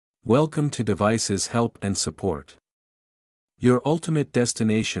Welcome to Devices Help and Support, your ultimate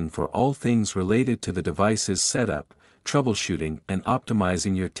destination for all things related to the device's setup, troubleshooting and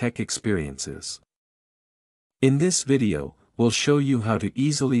optimizing your tech experiences. In this video, we'll show you how to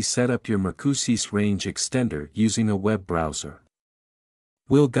easily set up your Mercusys Range Extender using a web browser.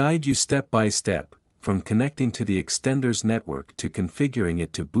 We'll guide you step by step, from connecting to the extender's network to configuring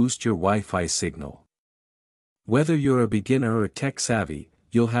it to boost your Wi-Fi signal. Whether you're a beginner or tech-savvy,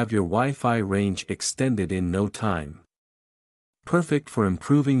 you'll have your Wi-Fi range extended in no time. Perfect for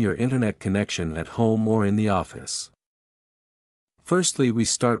improving your internet connection at home or in the office. Firstly, we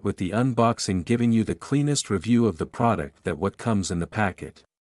start with the unboxing, giving you the cleanest review of the product that what comes in the packet.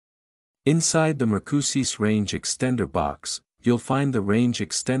 Inside the Mercusys Range Extender box, you'll find the range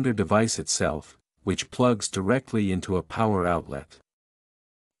extender device itself, which plugs directly into a power outlet.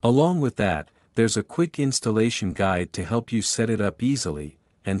 Along with that, there's a quick installation guide to help you set it up easily,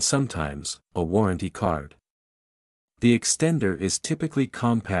 and sometimes, a warranty card. The extender is typically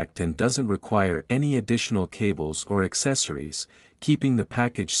compact and doesn't require any additional cables or accessories, keeping the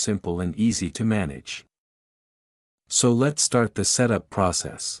package simple and easy to manage. So let's start the setup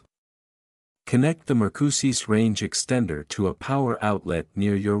process. Connect the Mercusys Range Extender to a power outlet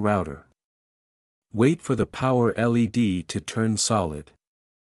near your router. Wait for the power LED to turn solid.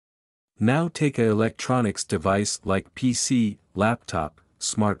 Now take an electronics device like PC, laptop,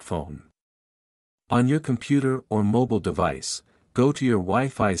 smartphone. On your computer or mobile device, go to your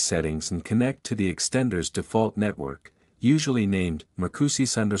Wi-Fi settings and connect to the extender's default network, usually named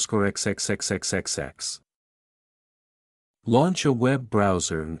Mercusys_XXXXXX. Launch a web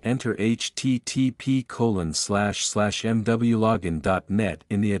browser and enter http://mwlogin.net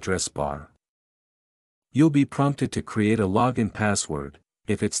in the address bar. You'll be prompted to create a login password,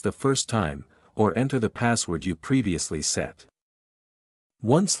 if it's the first time, or enter the password you previously set.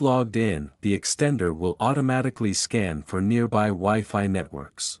 Once logged in, the extender will automatically scan for nearby Wi-Fi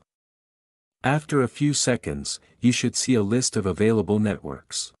networks. After a few seconds, you should see a list of available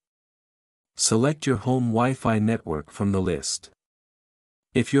networks. Select your home Wi-Fi network from the list.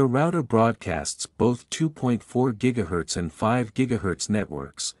 If your router broadcasts both 2.4 GHz and 5 GHz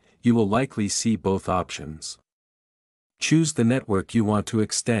networks, you will likely see both options. Choose the network you want to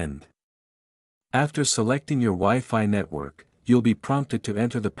extend. After selecting your Wi-Fi network, you'll be prompted to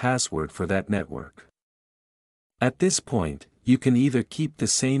enter the password for that network. At this point, you can either keep the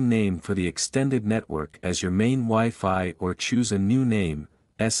same name for the extended network as your main Wi-Fi or choose a new name,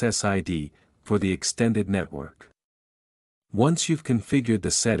 SSID, for the extended network. Once you've configured the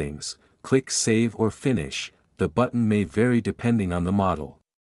settings, click Save or Finish. The button may vary depending on the model.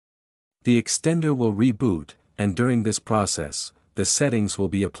 The extender will reboot, and during this process, the settings will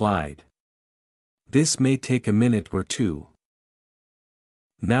be applied. This may take a minute or two.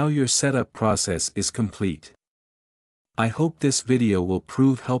 Now your setup process is complete. I hope this video will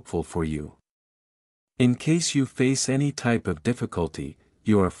prove helpful for you. In case you face any type of difficulty,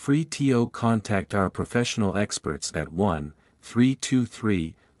 you are free to contact our professional experts at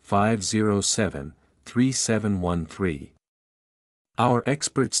 1-323-507-3713. Our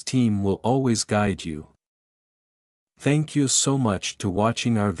experts team will always guide you. Thank you so much for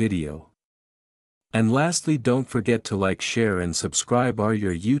watching our video. And lastly, don't forget to like, share and subscribe our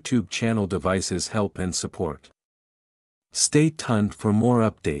YouTube channel Devices Help and Support. Stay tuned for more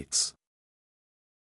updates.